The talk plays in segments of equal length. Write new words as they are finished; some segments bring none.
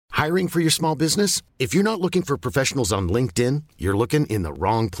Hiring for your small business? If you're not looking for professionals on LinkedIn, you're looking in the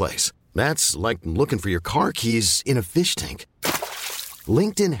wrong place. That's like looking for your car keys in a fish tank.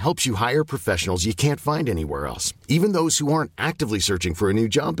 LinkedIn helps you hire professionals you can't find anywhere else, even those who aren't actively searching for a new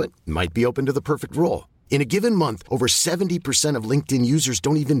job but might be open to the perfect role. In a given month, over 70% of LinkedIn users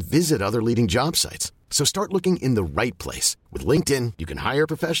don't even visit other leading job sites. So start looking in the right place. With LinkedIn, you can hire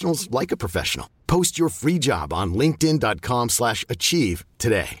professionals like a professional. Post your free job on linkedin.com/achieve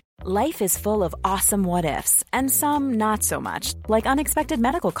today. Life is full of awesome what-ifs, and some not so much, like unexpected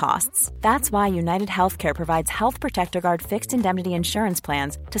medical costs. That's why United Healthcare provides Health Protector Guard fixed indemnity insurance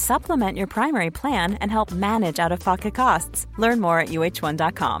plans to supplement your primary plan and help manage out-of-pocket costs. Learn more at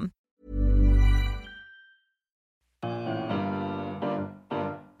uh1.com.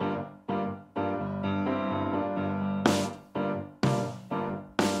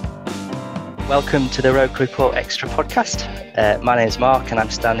 Welcome to the Roker Report Extra podcast. My name is Mark and I'm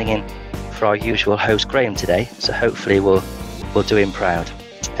standing in for our usual host Graham today, so hopefully we'll do him proud.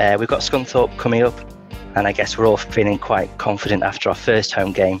 We've got Scunthorpe coming up, and I guess we're all feeling quite confident after our first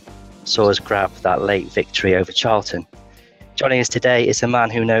home game saw us grab that late victory over Charlton. Joining us today is a man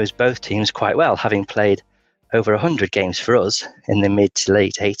who knows both teams quite well, having played over 100 games for us in the mid to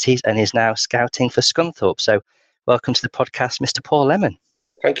late 80s and is now scouting for Scunthorpe. So welcome to the podcast, Mr. Paul Lemon.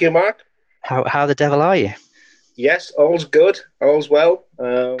 Thank you, Mark. How the devil are you? Yes, all's good. All's well.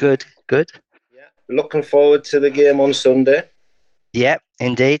 Good. Yeah. Looking forward to the game on Sunday. Yeah,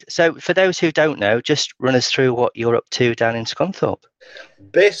 indeed. So for those who don't know, just run us through what you're up to down in Scunthorpe.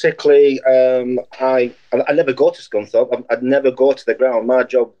 Basically, I never go to Scunthorpe. I'd never go to the ground. My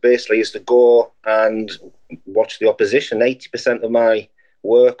job basically is to go and watch the opposition. 80% of my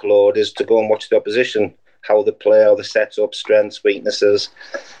workload is to go and watch the opposition, how they play, how they set up, strengths, weaknesses,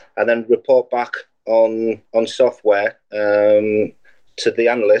 and then report back on software to the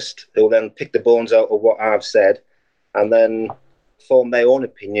analyst, who will then pick the bones out of what I've said and then form their own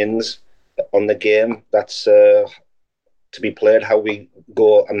opinions on the game that's to be played, how we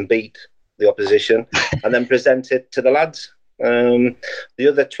go and beat the opposition, and then present it to the lads. The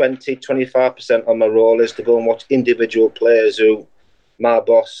other 20-25% of my role is to go and watch individual players. Who my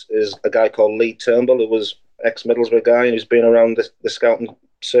boss is a guy called Lee Turnbull, who was ex-Middlesbrough guy who's been around the scouting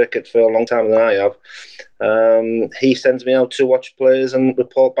circuit for a long time than I have. He sends me out to watch players and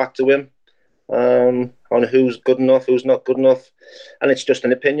report back to him on who's good enough, who's not good enough. And it's just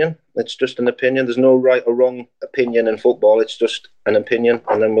an opinion. It's just an opinion. There's no right or wrong opinion in football. It's just an opinion,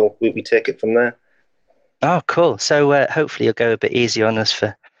 and then we take it from there. Oh, cool. So hopefully you'll go a bit easy on us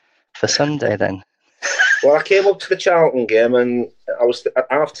for Sunday then. Well, I came up to the Charlton game, and at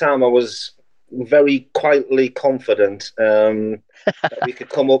half-time I was very quietly confident that we could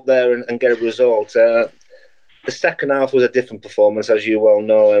come up there and get a result. The second half was a different performance, as you well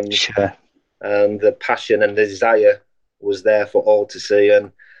know, and sure. And the passion and the desire was there for all to see.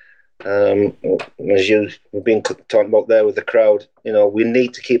 And as you've been talking about there with the crowd, we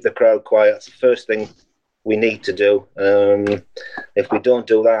need to keep the crowd quiet. That's the first thing we need to do. If we don't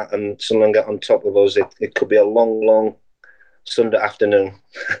do that and someone get on top of us, it could be a long, long Sunday afternoon.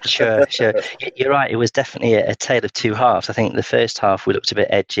 Sure. You're right. It was definitely a tale of two halves. I think the first half we looked a bit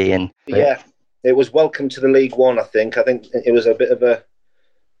edgy and yeah, it was welcome to the League One. I think it was a bit of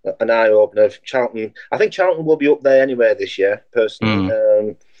an eye opener. Charlton. I think Charlton will be up there anyway this year,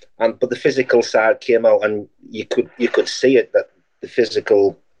 personally. But the physical side came out, and you could see it, that the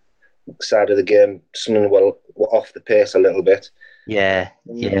physical side of the game, something were off the pace a little bit. Yeah.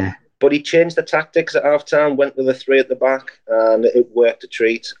 But he changed the tactics at half-time, went with the three at the back, and it worked a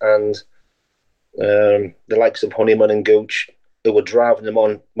treat. And the likes of Honeyman and Gooch, who were driving them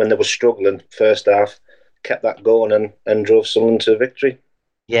on when they were struggling first half, kept that going and drove Sunderland to victory.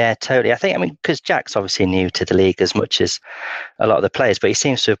 Yeah, totally. Because Jack's obviously new to the league as much as a lot of the players, but he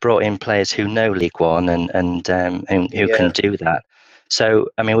seems to have brought in players who know League One and who can do that. So,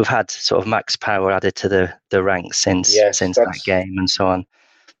 we've had sort of Max Power added to the ranks since that game and so on.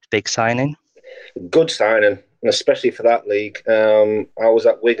 Big signing? Good signing, especially for that league. I was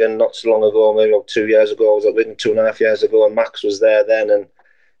at Wigan not so long ago, maybe about 2 years ago. I was at Wigan 2.5 years ago, and Max was there then, and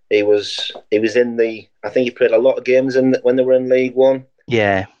he was in the. I think he played a lot of games when they were in League One.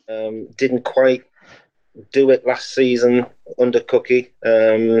 Yeah. Didn't quite do it last season under Cookie,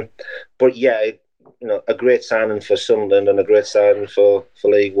 but yeah, a great signing for Sunderland and a great signing for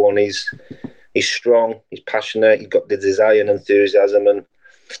League One. He's strong, he's passionate, he's got the desire and enthusiasm, and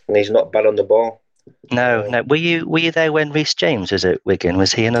he's not bad on the ball. No. Were you there when Reece James was at Wigan?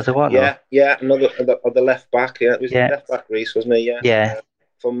 Was he another one? Yeah, another of the left back. Yeah, it was left back Reece, wasn't he? Yeah. Yeah.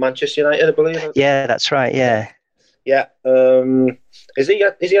 From Manchester United, I believe. Yeah, that's right. Yeah. Yeah. Is he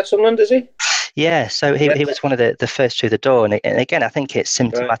at Sunderland? Is he? Yeah, so he was one of the first through the door, and again, I think it's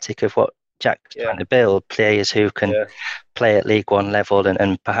symptomatic of what Jack's trying to build, players who can play at League One level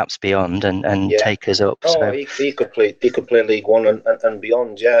and perhaps beyond, and take us up. Oh, so he could play League One and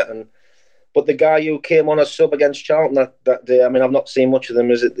beyond, yeah. But the guy who came on as sub against Charlton that day, I mean, I've not seen much of them.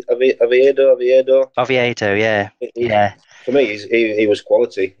 Is it Oviedo? Oviedo, yeah. For me, he was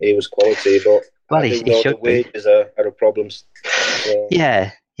quality. He was quality, but Well, I do know the wages are a problem. So.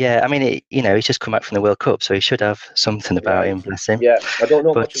 Yeah. I mean, he's just come back from the World Cup, so he should have something about him. Bless him. Yeah, I don't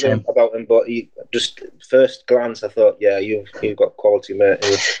know much about him, but he just first glance, I thought, yeah, you've got quality, mate.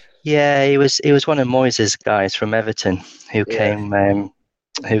 Yeah, he was one of Moyes' guys from Everton who came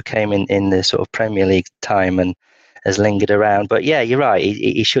in the sort of Premier League time and has lingered around. But yeah, you're right.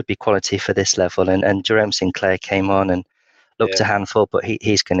 He should be quality for this level. And Jerome Sinclair came on and looked a handful, but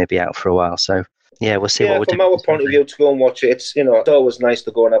he's going to be out for a while. So yeah, we'll see what we'll do. From our point of view, to go and watch it, it's always nice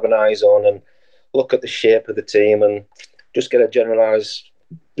to go and have an eyes on and look at the shape of the team and just get a generalised,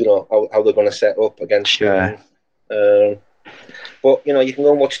 how they're going to set up against. Sure. But you can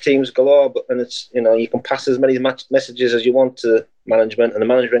go and watch teams galore, and it's you can pass as many messages as you want to management, and the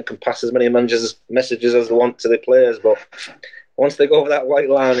management can pass as many messages as they want to the players. But once they go over that white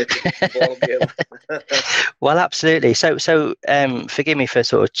line, it's a ball game. Well, absolutely. So, forgive me for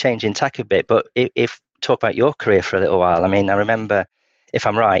sort of changing tack a bit, but if talk about your career for a little while. I mean, I remember, if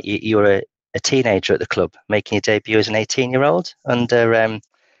I'm right, you were a teenager at the club, making your debut as an 18-year-old under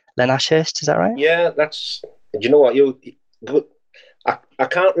Len Ashurst. Is that right? Yeah, that's. Do you know what I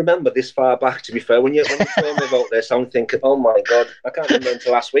can't remember this far back. To be fair, when you told me about this, I'm thinking, oh my god, I can't remember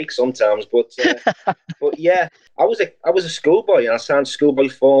until last week sometimes. But yeah, I was a schoolboy, and I signed schoolboy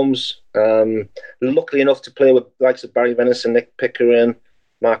forms. Luckily enough to play with the likes of Barry Venison, Nick Pickering,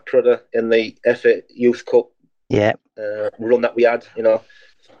 Mark Prudder in the FA Youth Cup. Yeah, run that we had.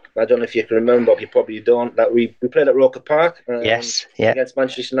 I don't know if you can remember, but you probably don't. That we played at Roker Park. Yes, yeah, against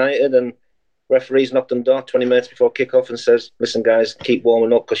Manchester United, and referees knocked on the door 20 minutes before kick-off and says, listen, guys, keep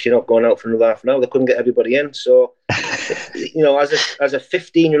warming up because you're not going out for another half an hour. They couldn't get everybody in. So, as a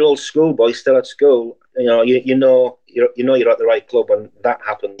 15-year-old schoolboy still at school, you know you're at the right club when that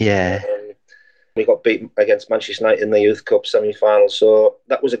happened. Yeah. We got beaten against Manchester United in the Youth Cup semi-final. So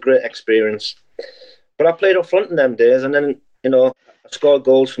that was a great experience. But I played up front in them days, and then, I scored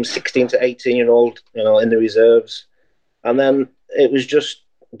goals from 16 to 18-year-old, in the reserves. And then it was just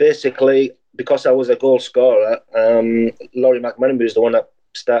basically, because I was a goal scorer, Laurie McMenemy was the one that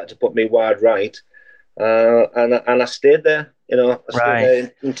started to put me wide right, and I stayed there.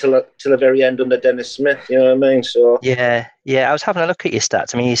 There until the very end under Dennis Smith. You know what I mean? So yeah. I was having a look at your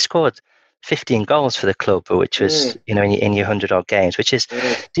stats. I mean, you scored 15 goals for the club, which was in your 100-odd games, which is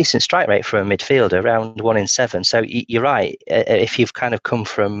decent strike rate for a midfielder, around 1 in 7. So you're right. If you've kind of come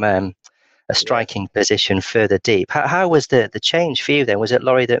from a striking position further deep. How was the change for you then? Was it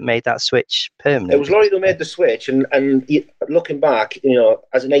Laurie that made that switch permanent? It was Laurie that made the switch, and looking back,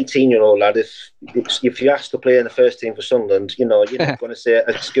 as an 18-year-old lad, if you asked to play in the first team for Sunderland, you're not going to say,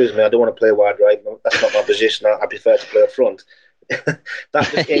 excuse me, I don't want to play wide right, that's not my position, I prefer to play up front.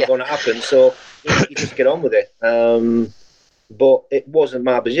 That just ain't going to happen, so you just get on with it. But it wasn't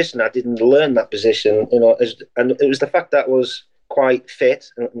my position. I didn't learn that position, and it was the fact that I was quite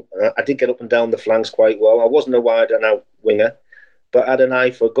fit. I did get up and down the flanks quite well. I wasn't a wide and out winger, but I had an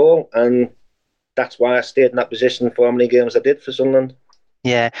eye for goal, and that's why I stayed in that position for how many games I did for Sunderland.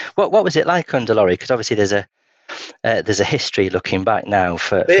 Yeah, what was it like under Laurie? Because obviously there's a history looking back now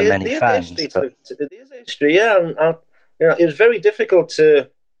for many fans. There's a history, yeah, and it was very difficult to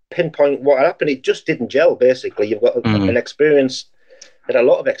pinpoint what happened. It just didn't gel. Basically, you've got an experience. Had a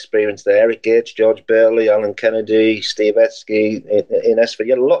lot of experience there. Eric Gates, George Bailey, Alan Kennedy, Steve Etsky in Esford.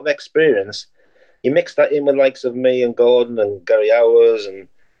 You had a lot of experience. You mix that in with the likes of me and Gordon and Gary Hours and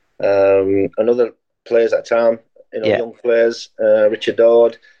other players at the time, young players, Richard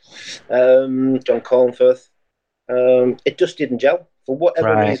Ord, John Cornforth. It just didn't gel. For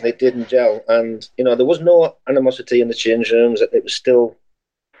whatever reason, it didn't gel. And, there was no animosity in the change rooms. It was still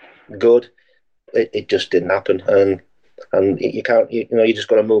good. It just didn't happen. And you can't, you just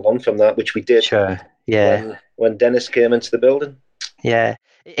got to move on from that, which we did. Sure, yeah. When Dennis came into the building. Yeah.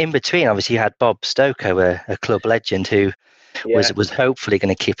 In between, obviously, you had Bob Stoker, a club legend who was hopefully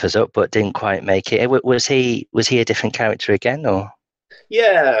going to keep us up, but didn't quite make it. Was he a different character again, or?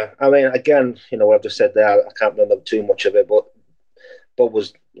 Yeah, I mean, again, what I've just said there, I can't remember too much of it, but Bob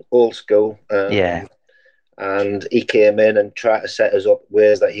was old school. And he came in and tried to set us up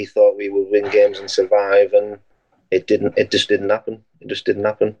ways that he thought we would win games and survive, and it just didn't happen.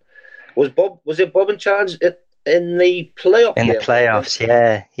 Was it Bob in charge In the playoff in game, the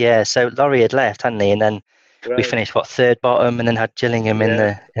playoffs. Yeah. So Laurie had left, hadn't he? And then we right. finished third bottom, and then had Gillingham in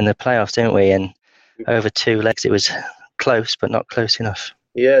the playoffs, didn't we? And over 2 legs, it was close, but not close enough.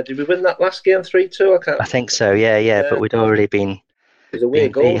 Yeah, did we win that last game 3-2? I think so. Yeah. But we'd already been. It was away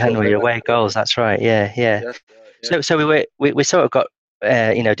goals, hadn't we? Away goals. That's right. Yeah. Right, yeah. So we sort of got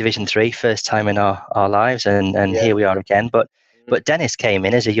Division 3 first time in our lives, and here we are again. But Dennis came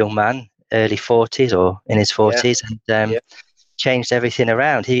in as a young man, early 40s or in his 40s, and changed everything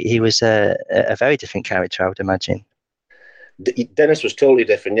around. He was a very different character, I would imagine. Dennis was totally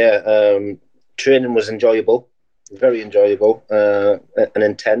different. Yeah, training was enjoyable, very enjoyable, and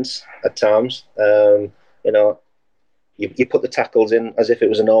intense at times. You put the tackles in as if it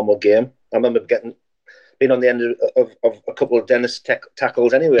was a normal game. I remember being on the end of a couple of Dennis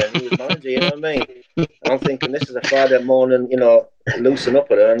tackles anyway, and he was manager, you know what I mean? I'm thinking, this is a Friday morning, loosen up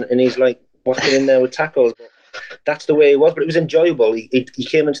with her, and he's like walking in there with tackles. But that's the way he was, but it was enjoyable. He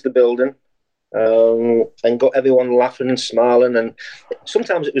came into the building and got everyone laughing and smiling, and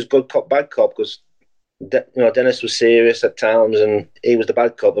sometimes it was good cop, bad cop, because Dennis was serious at times, and he was the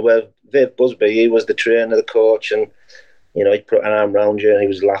bad cop. Where Viv Busby, he was the trainer, the coach, and he'd put an arm around you, and he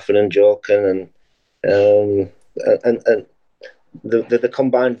was laughing and joking, and they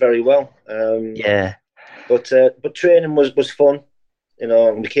combined very well. But training was fun.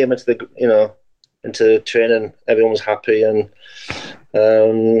 We came into into training, everyone was happy, and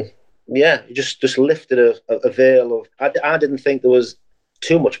just lifted a veil of. I didn't think there was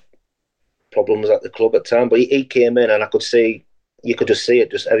too much problems at the club at the time, but he came in, and I could see, you could just see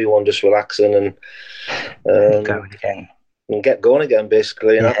it, just everyone just relaxing and going again. And get going again,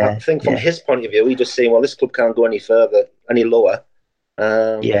 basically. And I think from his point of view, he just saying, well, this club can't go any further, any lower.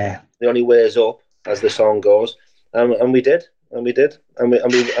 The only way is up, as the song goes. And we did. And we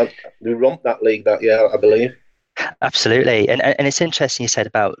romped that league that year, I believe. Absolutely. And it's interesting you said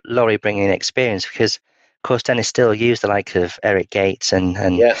about Laurie bringing in experience, because, of course, Dennis still used the like of Eric Gates and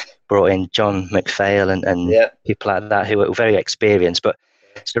brought in John McPhail and people like that who were very experienced, but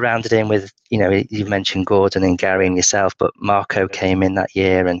surrounded him with, you mentioned Gordon and Gary and yourself, but Marco came in that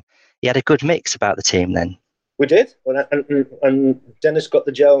year, and he had a good mix about the team then. We did, and Dennis got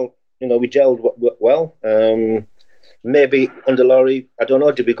the gel. We gelled well. Maybe under Laurie, I don't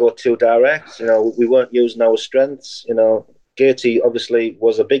know, did we go too direct? We weren't using our strengths. Gatey obviously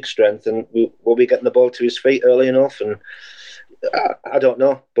was a big strength, and were we getting the ball to his feet early enough? And I don't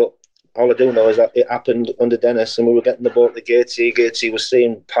know, but all I do know is that it happened under Dennis, and we were getting the ball to Gatey. Gatey was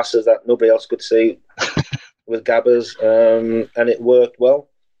seeing passes that nobody else could see with Gabbers, and it worked well.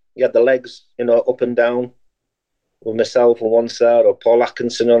 He had the legs, up and down, with myself on one side, or Paul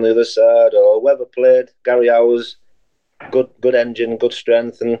Atkinson on the other side, or whoever played. Gary Howes, good engine, good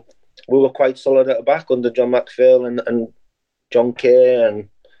strength, and we were quite solid at the back under John McPhail and John Kay and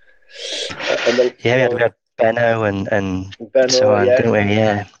we had Benno and Benno, so on, didn't we?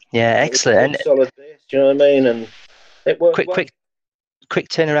 Yeah, excellent. Solid base, you know what I mean? And it worked. Quick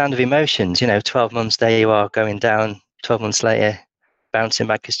turnaround of emotions. 12 months there you are going down. 12 months later, bouncing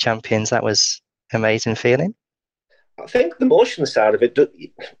back as champions. That was an amazing feeling. I think the emotion side of it.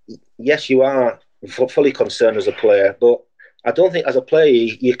 Yes, you are fully concerned as a player, but I don't think as a player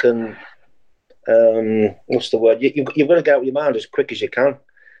you can. What's the word? You've got to get out of your mind as quick as you can.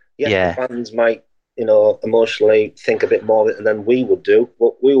 Yes, the fans might, emotionally think a bit more than we would do.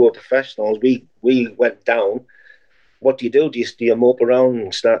 But we were professionals. We went down. What do? Do you mope around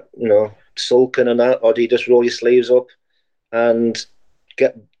and start, sulking and that, or do you just roll your sleeves up and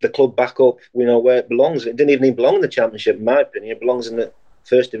get the club back up, where it belongs? It didn't even belong in the Championship, in my opinion. It belongs in the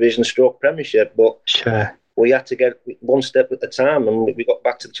First Division / Premiership. But sure, we had to get one step at a time, and we got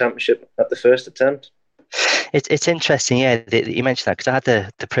back to the Championship at the first attempt. It's interesting, that you mentioned that, because I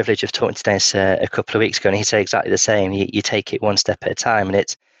had the privilege of talking to Dennis a couple of weeks ago, and he said exactly the same. You take it one step at a time, and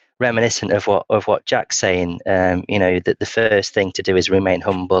it's reminiscent of what Jack's saying. That the first thing to do is remain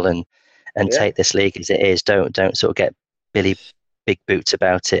humble and take this league as it is. Don't sort of get Billy big boots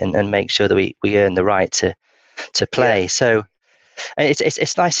about it, and make sure that we earn the right to play. So. And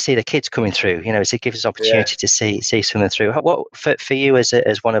it's nice to see the kids coming through. It gives us opportunity to see some of them through. What for you as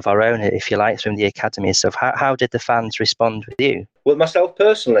one of our own, if you like, from the academy and stuff? How did the fans respond with you? With myself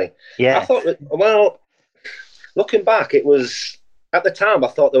personally, I thought that, looking back, it was at the time I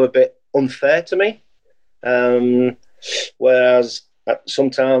thought they were a bit unfair to me. Whereas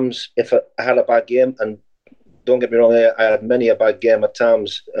sometimes if I had a bad game, and don't get me wrong, I had many a bad game at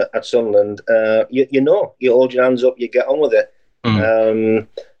times at Sunderland. You hold your hands up, you get on with it.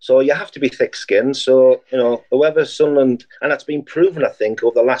 So you have to be thick-skinned. So whoever Sunderland, and that's been proven, I think,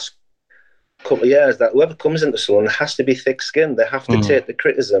 over the last couple of years that whoever comes into Sunderland has to be thick-skinned. They have to take the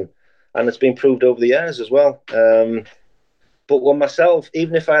criticism, and it's been proved over the years as well. But with myself,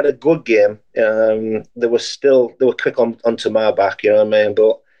 even if I had a good game, they were quick onto my back. You know what I mean?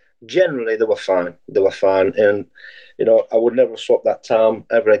 But generally, they were fine. They were fine, and I would never swap that time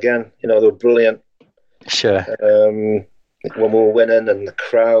ever again. They were brilliant. Sure. When we were winning, and the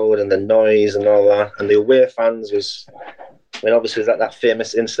crowd and the noise and all that, and the away fans was. I mean, obviously, that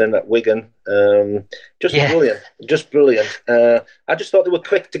famous incident at Wigan. Brilliant. Just brilliant. I just thought they were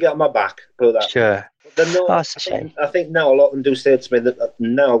quick to get on my back. Sure. That's a shame. I think now a lot of them do say to me that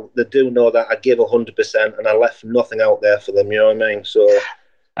now they do know that I give 100% and I left nothing out there for them. You know what I mean? So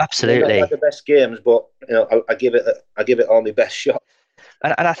absolutely, not the best games, but I give it all my best shot.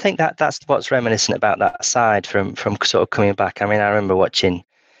 And I think that's what's reminiscent about that side from sort of coming back. I mean, I remember watching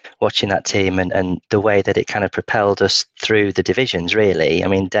that team and the way that it kind of propelled us through the divisions, really. I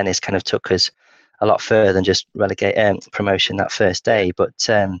mean, Dennis kind of took us a lot further than just promotion that first day. But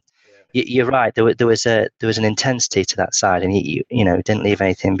you're right. There was an intensity to that side, and you didn't leave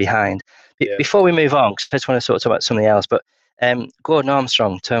anything behind. Before we move on, because I just want to sort of talk about something else. But Gordon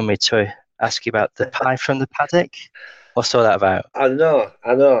Armstrong told me to ask you about the pie from the paddock. What's all that about? I know.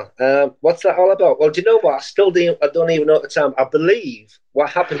 What's that all about? Well, do you know what? I don't even know at the time. I believe what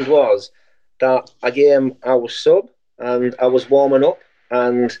happened was that I was sub and I was warming up,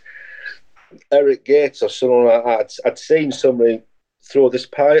 and Eric Gates or someone I'd seen somebody throw this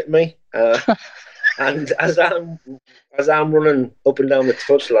pie at me, and as I'm running up and down the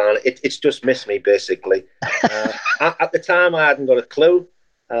touchline, it's just missed me basically. At the time, I hadn't got a clue.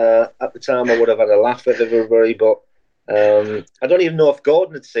 At the time, I would have had a laugh with everybody, but. I don't even know if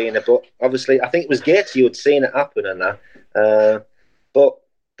Gordon had seen it, but obviously I think it was Gates who had seen it happen and that. But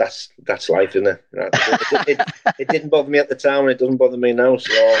that's life, isn't it? It didn't bother me at the time, and it doesn't bother me now,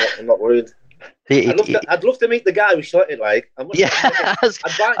 so I'm not worried. I'd love to meet the guy who shot it. I'd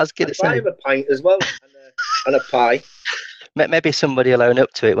buy him a pint as well and a pie. Maybe somebody will own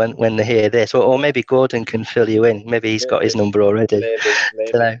up to it when they hear this, or maybe Gordon can fill you in. Maybe he's got his number already.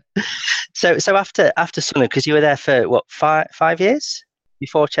 Maybe. So after Sunderland, because you were there for what 5 years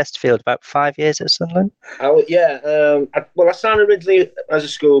before Chesterfield, about 5 years at Sunderland. I signed originally as a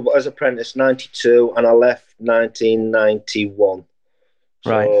school, but as apprentice 92, and I left 1991.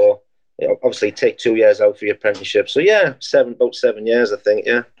 Right. So obviously take 2 years out for your apprenticeship. So about 7 years, I think.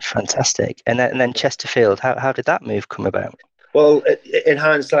 Yeah. Fantastic. And then Chesterfield. How did that move come about? Well, in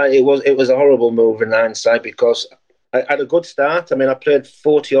hindsight, it was a horrible move in hindsight because I had a good start. I mean, I played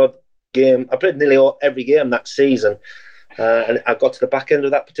 40-odd game. I played nearly every game that season. And I got to the back end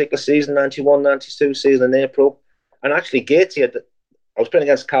of that particular season, 91-92 season in April. And actually, I was playing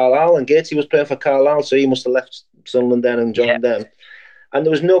against Carlisle, and Gatey was playing for Carlisle, so he must have left Sunderland then and joined them. And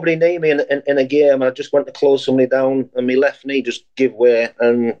there was nobody near me in a game. I just went to close somebody down, and my left knee just gave way.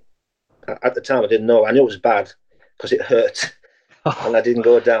 And at the time, I didn't know. I knew it was bad because it hurt. And I didn't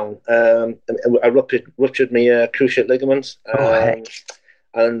go down. And I ruptured my cruciate ligaments.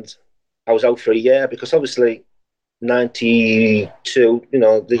 And I was out for a year because obviously 92,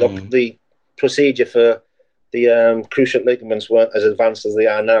 the procedure for the cruciate ligaments weren't as advanced as they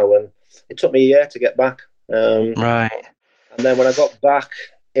are now. And it took me a year to get back. Right. And then when I got back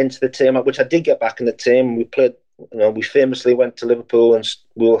into the team, which I did get back in the team, we played, we famously went to Liverpool and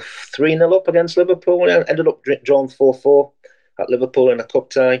we were 3-0 up against Liverpool. And ended up drawing 4-4 at Liverpool in a cup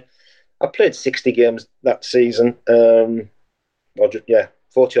tie. I played 60 games that season.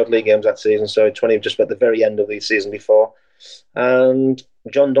 40-odd league games that season. So 20 just at the very end of the season before. And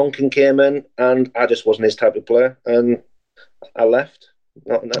John Duncan came in and I just wasn't his type of player. And I left.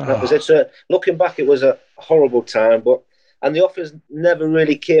 That was it. So looking back, it was a horrible time, and the offers never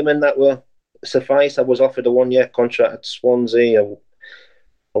really came in that were suffice. I was offered a 1-year contract at Swansea, a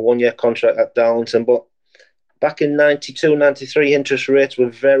 1-year contract at Darlington, but back in 92, 93, interest rates were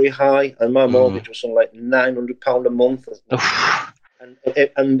very high, and my mortgage was something like £900 a month.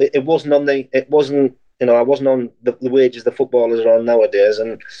 And it wasn't on I wasn't on the wages the footballers are on nowadays,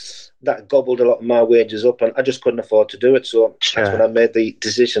 and that gobbled a lot of my wages up, and I just couldn't afford to do it. So that's when I made the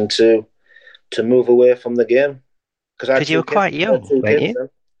decision to move away from the game. Because you were quite young, weren't you?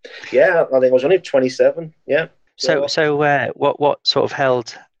 Yeah, I think I was only 27. Yeah. So what sort of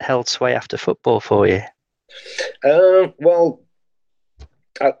held sway after football for you? Well,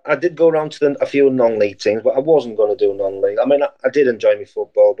 I did go around to a few non-league teams, but I wasn't going to do non-league. I mean, I did enjoy my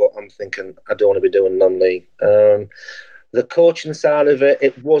football, but I'm thinking I don't want to be doing non-league. The coaching side of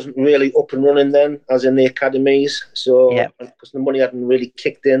it wasn't really up and running then, as in the academies. So, because the money hadn't really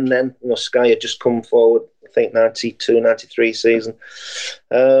kicked in then, Sky had just come forward, I think 92, 93 season.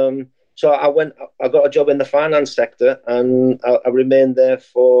 So So I got a job in the finance sector, and I remained there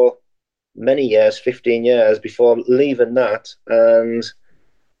for many years, 15 years, before leaving that and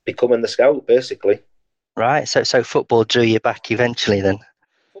becoming the scout, basically. Right. So football drew you back eventually then?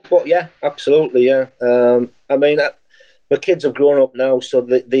 But yeah, absolutely, yeah. I mean, my kids have grown up now, so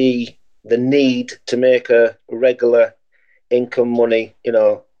the need to make a regular income money,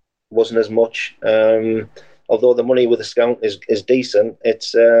 wasn't as much. Although the money with the scout is decent,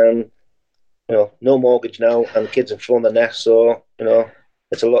 it's no mortgage now, and the kids have thrown the nest, so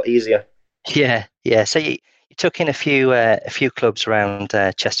it's a lot easier. Yeah. So you took in a few clubs around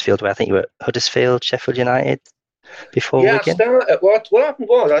Chesterfield, where I think you were at Huddersfield, Sheffield United before Wigan. What happened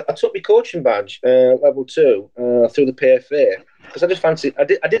was I took my coaching badge, level 2, through the PFA, because I just fancied. I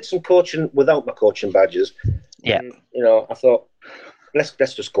did some coaching without my coaching badges. Yeah. And, I thought, let's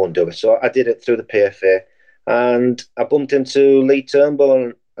just go and do it. So I did it through the PFA, and I bumped into Lee Turnbull,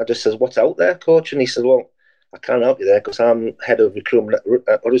 and I just said, "What's out there, coach?" And he said, "Well, I can't help you there because I'm head of recruitment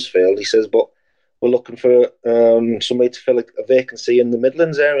at Huddersfield." He says, "But we're looking for somebody to fill a vacancy in the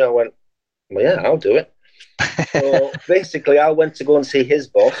Midlands area." I went, "Well, yeah, I'll do it." So basically, I went to go and see his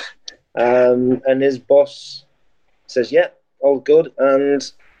boss, and his boss says, "Yeah, all good." And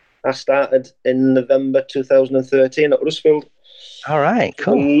I started in November 2013 at Huddersfield. All right,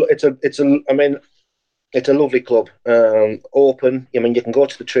 cool. It's a lovely club. Open. I mean, you can go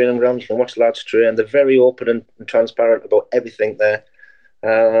to the training ground, you can watch the lads train. They're very open and transparent about everything there,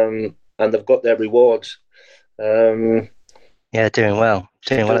 and they've got their rewards. Doing well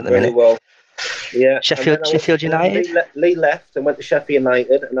at the minute. Well. Yeah, Sheffield United. Lee left and went to Sheffield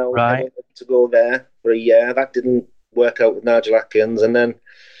United, and I was right to go there for a year. That didn't work out with Nigel Atkins, and then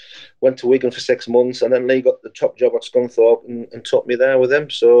went to Wigan for 6 months, and then Lee got the top job at Scunthorpe and took me there with him.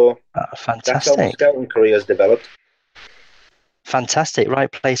 So fantastic. That's how my scouting career has developed. Fantastic,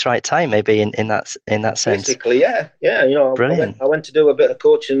 right place, right time, maybe in that sense. Basically, yeah. Brilliant. I went to do a bit of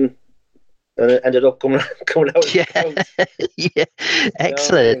coaching, and it ended up coming out. Yeah,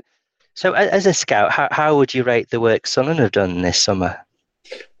 excellent. So, as a scout, how would you rate the work Sunderland have done this summer?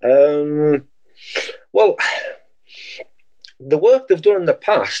 Well, the work they've done in the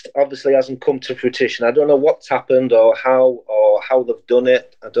past obviously hasn't come to fruition. I don't know what's happened or how they've done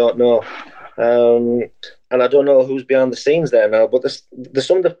it. I don't know, and I don't know who's behind the scenes there now. But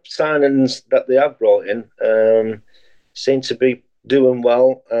some of the signings that they have brought in seem to be doing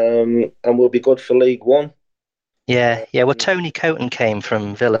well, and will be good for League One. Yeah. Well, Tony Coton came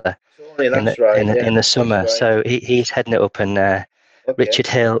from Villa. In the summer, so he's heading it up, and okay.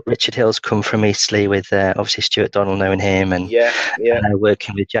 Richard Hill's come from Eastleigh with obviously Stuart Donald knowing him, and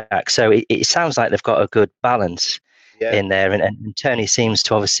working with Jack. So it sounds like they've got a good balance in there, and Tony seems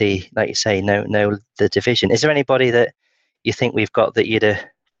to obviously, like you say, know the division. Is there anybody that you think we've got that you'd have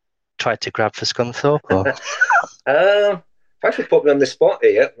tried to grab for Scunthorpe? Or? Thanks for putting me on the spot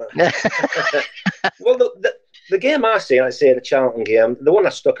here. Well, the game I say the Charlton game, the one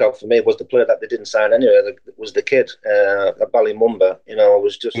that stuck out for me was the player that they didn't sign anyway. Was the kid at Ballymumba.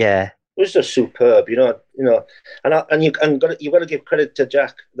 Was just superb. And you've got to give credit to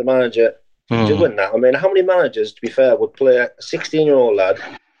Jack, the manager, doing that. I mean, how many managers, to be fair, would play a 16-year-old lad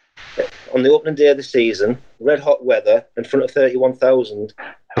on the opening day of the season, red hot weather, in front of 31,000,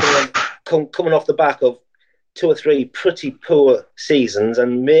 coming off the back of 2 or 3 pretty poor seasons,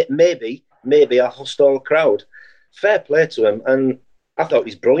 and maybe a hostile crowd. Fair play to him, and I thought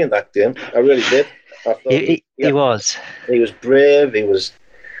he was brilliant that game. I really did. I thought he was. He was brave. He was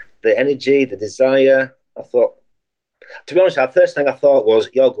the energy, the desire. I thought, to be honest, the first thing I thought was,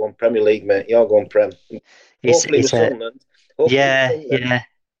 "You're going Premier League, mate. You're going Prem." Hopefully with Sunderland. Yeah.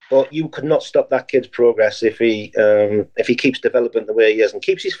 But you could not stop that kid's progress if he keeps developing the way he is and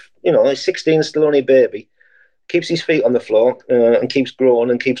keeps his, he's 16, still only a baby, keeps his feet on the floor and keeps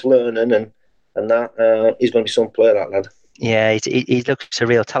growing and keeps learning and that he's going to be some player, that lad. Yeah, he looks a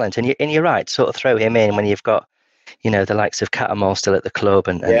real talent, and you're right. Sort of throw him in when you've got, the likes of Catamol still at the club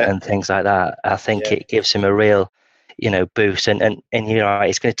and things like that. I think it gives him a real, boost. And you're right,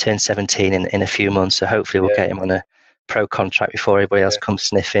 he's going to turn 17 in a few months, so hopefully we'll get him on a pro contract before everybody else comes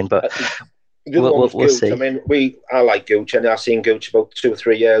sniffing. But we'll see. I mean, I like Gooch, and I seen Gooch about 2 or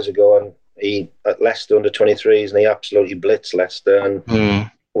 3 years ago, and he at Leicester under 23s, and he absolutely blitzed Leicester. And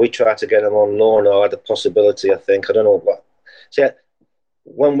we tried to get him on loan, or had a possibility. I think, I don't know what. See,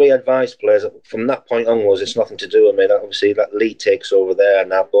 when we advise players, from that point onwards, it's nothing to do with me. Obviously, that Lee takes over there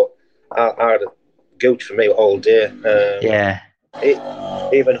and that. But I had a Gooch for me all day.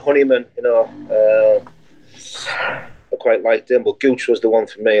 Even Honeyman, I quite liked him, but Gooch was the one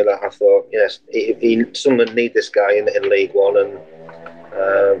for me that I thought, yes, Sunderland need this guy in League One,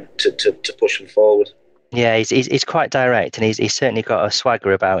 to push them forward. Yeah, he's quite direct, and he's certainly got a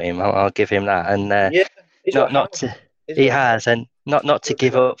swagger about him. I'll give him that. And he has, and not to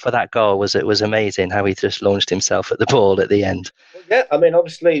give up for that goal was amazing. How he just launched himself at the ball at the end. Well, yeah, I mean,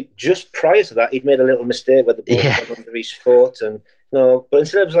 obviously, just prior to that, he'd made a little mistake where the ball went under his foot, and but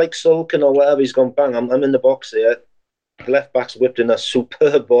instead of like sulking or whatever, he's gone bang. I'm in the box here. The left back's whipped in a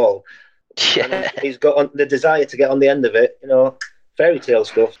superb ball. Yeah. He's got the desire to get on the end of it. Fairy tale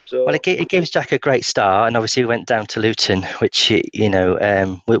stuff. So. Well, it gives Jack a great start, and obviously we went down to Luton, which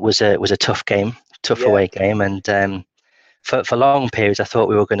was a tough game, away game, and for long periods I thought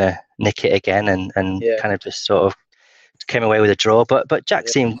we were going to nick it again, and kind of just sort of came away with a draw. But Jack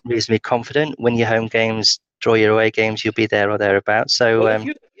seemed reasonably confident. Win your home games, draw your away games, you'll be there or thereabouts. So.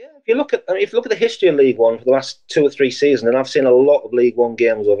 If you look at the history of League One for the last 2 or 3 seasons, and I've seen a lot of League One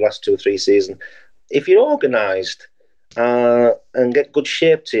games over the last 2 or 3 seasons, if you're organised and get good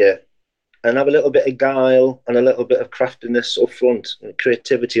shape to you, and have a little bit of guile and a little bit of craftiness up front and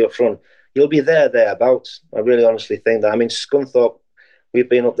creativity up front, you'll be thereabouts. I really honestly think that. I mean, Scunthorpe, we've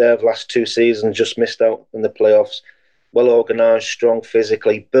been up there the last 2 seasons, just missed out in the playoffs. Well organised, strong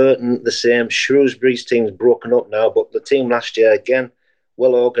physically. Burton, the same. Shrewsbury's team's broken up now, but the team last year, again,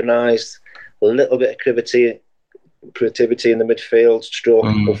 well organised, a little bit of creativity in the midfield, stroke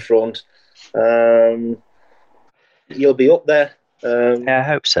up front. You'll be up there. Yeah, I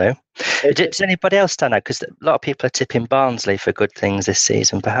hope so. Does anybody else stand out? Because a lot of people are tipping Barnsley for good things this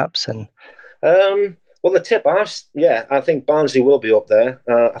season, perhaps. And well, the tip, I think Barnsley will be up there.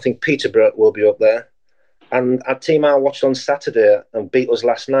 I think Peterborough will be up there. And a team I watched on Saturday and beat us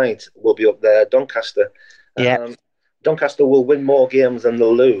last night will be up there, Doncaster. Doncaster will win more games than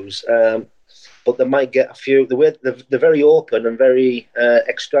they'll lose, but they might get a few. They're very open and very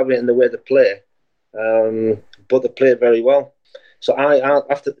extravagant in the way they play, but they play very well. So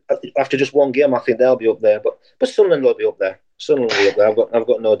after just one game, I think they'll be up there. But Sunderland will be up there. I've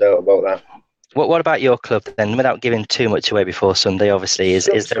got no doubt about that. What about your club then? Without giving too much away before Sunday, obviously, is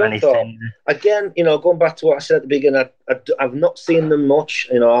there anything? Again, going back to what I said at the beginning, I've not seen them much.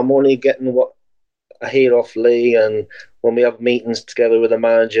 I'm only getting what I hear off Lee, and when we have meetings together with the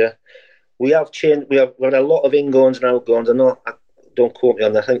manager, we have changed. We had a lot of ingoings and outgoings. Don't quote me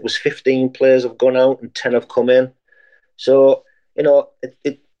on that. I think it was 15 players have gone out and 10 have come in. So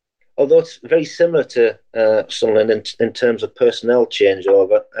although it's very similar to Sunderland in terms of personnel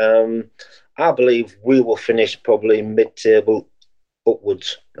changeover, I believe we will finish probably mid-table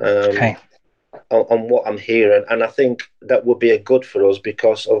upwards. On what I'm hearing, and I think that would be a good for us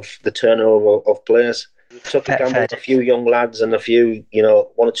because of the turnover of players. We took a gamble with a few young lads and a few, 1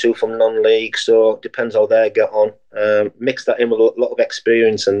 or 2 from non-league, so it depends how they get on. Mix that in with a lot of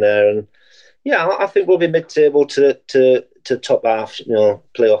experience in there, and I think we'll be mid-table to top half,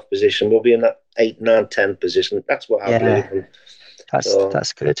 playoff position. We'll be in that 8, 9, 10 position. That's what I believe.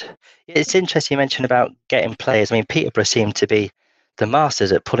 That's good. It's interesting you mentioned about getting players. I mean, Peterborough seem to be the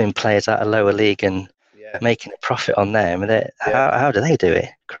masters at pulling players out of lower league and making a profit on them. How do they do it?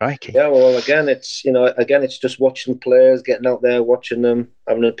 Crikey! Yeah, well, again, it's just watching players, getting out there, watching them,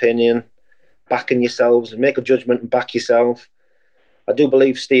 having an opinion, backing yourselves, and make a judgment and back yourself. I do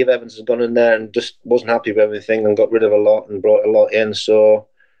believe Steve Evans has gone in there and just wasn't happy with everything and got rid of a lot and brought a lot in. So,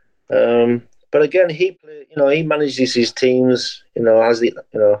 but again, he manages his teams. Has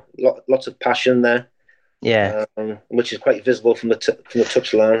lots of passion there. Yeah, which is quite visible from the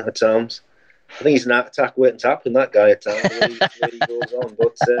touchline at times. I think he's an attack waiting to happen, that guy at times, where he goes on.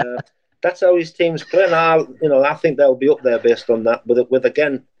 But that's how his teams play. And I think they'll be up there based on that. But with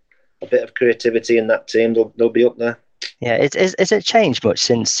again a bit of creativity in that team, they'll be up there. Yeah, has it changed much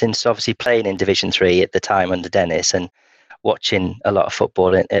since obviously playing in Division 3 at the time under Dennis and watching a lot of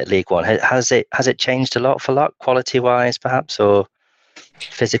football at League 1? Has it changed a lot quality wise, perhaps, or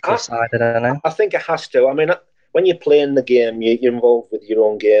physical side? I don't know. I think it has to. I mean, when you're playing the game, you're involved with your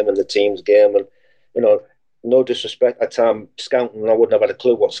own game and the team's game, and no disrespect at time scouting, I wouldn't have had a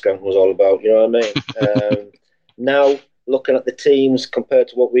clue what scouting was all about. You know what I mean? Now looking at the teams compared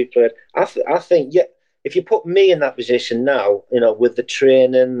to what we played, I think if you put me in that position now, with the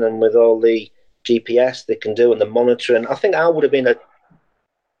training and with all the GPS they can do and the monitoring, I think I would have been a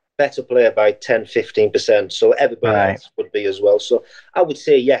better player by 10-15%, so everybody else would be as well. So I would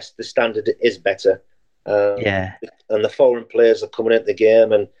say yes, the standard is better. And the foreign players are coming into the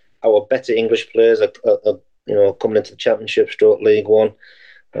game, and our better English players are coming into the Championship, League 1.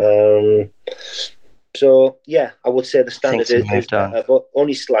 So I would say the standard is better, but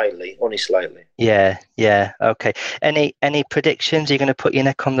only slightly. Yeah. Okay. Any predictions? Are you going to put your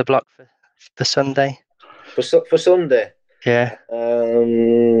neck on the block for Sunday? For Sunday, Yeah.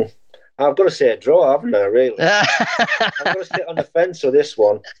 I've got to say a draw, haven't I? Really, I've got to sit on the fence with this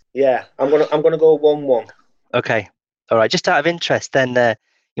one. Yeah, I'm gonna go 1-1. Okay, all right. Just out of interest, then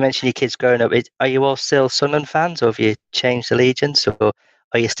you mentioned your kids growing up. Are you all still Sunderland fans, or have you changed allegiance, or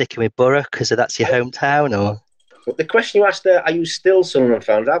are you sticking with Borough because that's your hometown? Or but the question you asked there, are you still Sunderland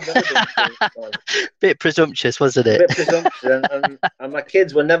fans? I've never been Sunderland fans. Bit presumptuous, wasn't it? A bit presumptuous, and my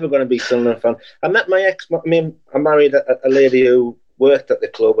kids were never going to be Sunderland fans. I met my ex. I married a lady who worked at the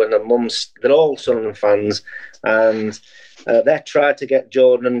club, and her mum's. They're all Sunderland fans, and they tried to get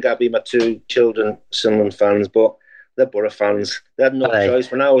Jordan and Gabby, my 2 children, Sunderland fans, but they're Borough fans. They had no choice.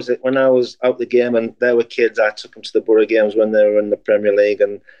 When I was out the game and they were kids, I took them to the Borough games when they were in the Premier League,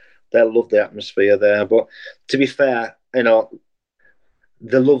 and they loved the atmosphere there. But to be fair, they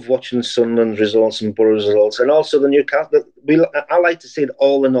love watching Sunderland results and Borough's results, and also the Newcastle. I like to see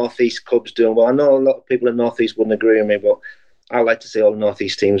all the North East clubs doing well. I know a lot of people in the North East wouldn't agree with me, but I like to see all the North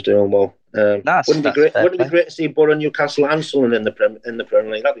East teams doing well. Wouldn't it be great to see Borough, Newcastle, and Sunderland in the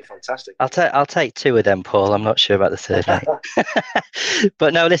Premier League? That'd be fantastic. I'll take 2 of them, Paul. I'm not sure about the third, mate.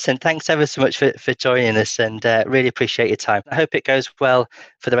 But no, listen. Thanks ever so much for joining us, and really appreciate your time. I hope it goes well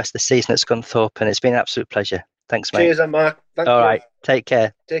for the rest of the season at Scunthorpe, and it's been an absolute pleasure. Thanks, mate. Cheers, Mark. Thank you. All right. Take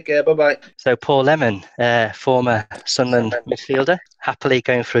care. Take care. Bye-bye. So Paul Lemon, former Sunderland midfielder, happily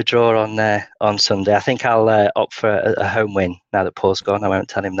going for a draw on Sunday. I think I'll opt for a home win now that Paul's gone. I won't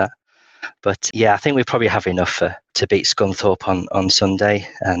tell him that. But yeah, I think we probably have enough to beat Scunthorpe on Sunday.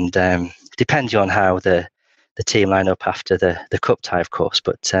 And depending on how the team line up after the cup tie, of course.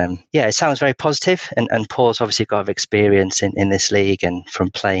 But yeah, it sounds very positive. And Paul's obviously got experience in this league and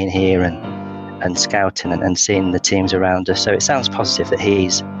from playing here and scouting and seeing the teams around us. So it sounds positive that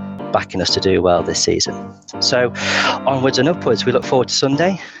he's backing us to do well this season. So onwards and upwards, we look forward to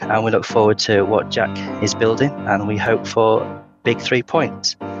Sunday, and we look forward to what Jack is building, and we hope for big 3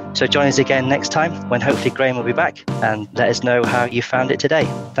 points. So join us again next time when hopefully Graham will be back, and let us know how you found it today.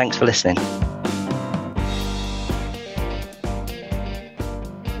 Thanks for listening.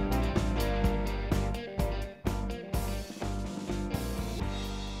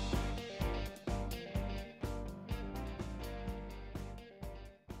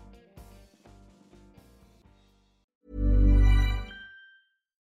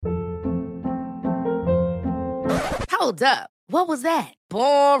 Hold up. What was that?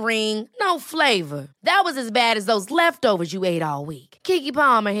 Boring. No flavor. That was as bad as those leftovers you ate all week. Keke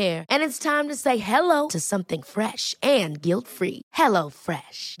Palmer here, and it's time to say hello to something fresh and guilt-free. Hello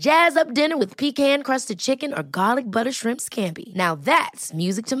Fresh. Jazz up dinner with pecan-crusted chicken or garlic butter shrimp scampi. Now that's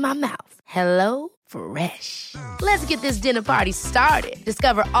music to my mouth. Hello Fresh. Let's get this dinner party started.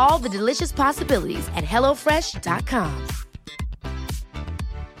 Discover all the delicious possibilities at HelloFresh.com.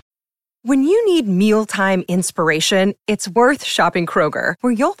 When you need mealtime inspiration, it's worth shopping Kroger,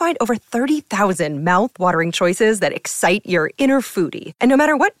 where you'll find over 30,000 mouth-watering choices that excite your inner foodie. And no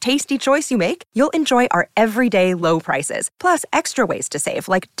matter what tasty choice you make, you'll enjoy our everyday low prices, plus extra ways to save,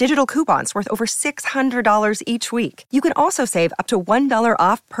 like digital coupons worth over $600 each week. You can also save up to $1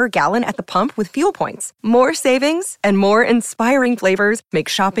 off per gallon at the pump with fuel points. More savings and more inspiring flavors make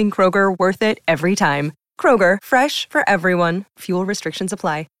shopping Kroger worth it every time. Kroger, fresh for everyone. Fuel restrictions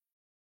apply.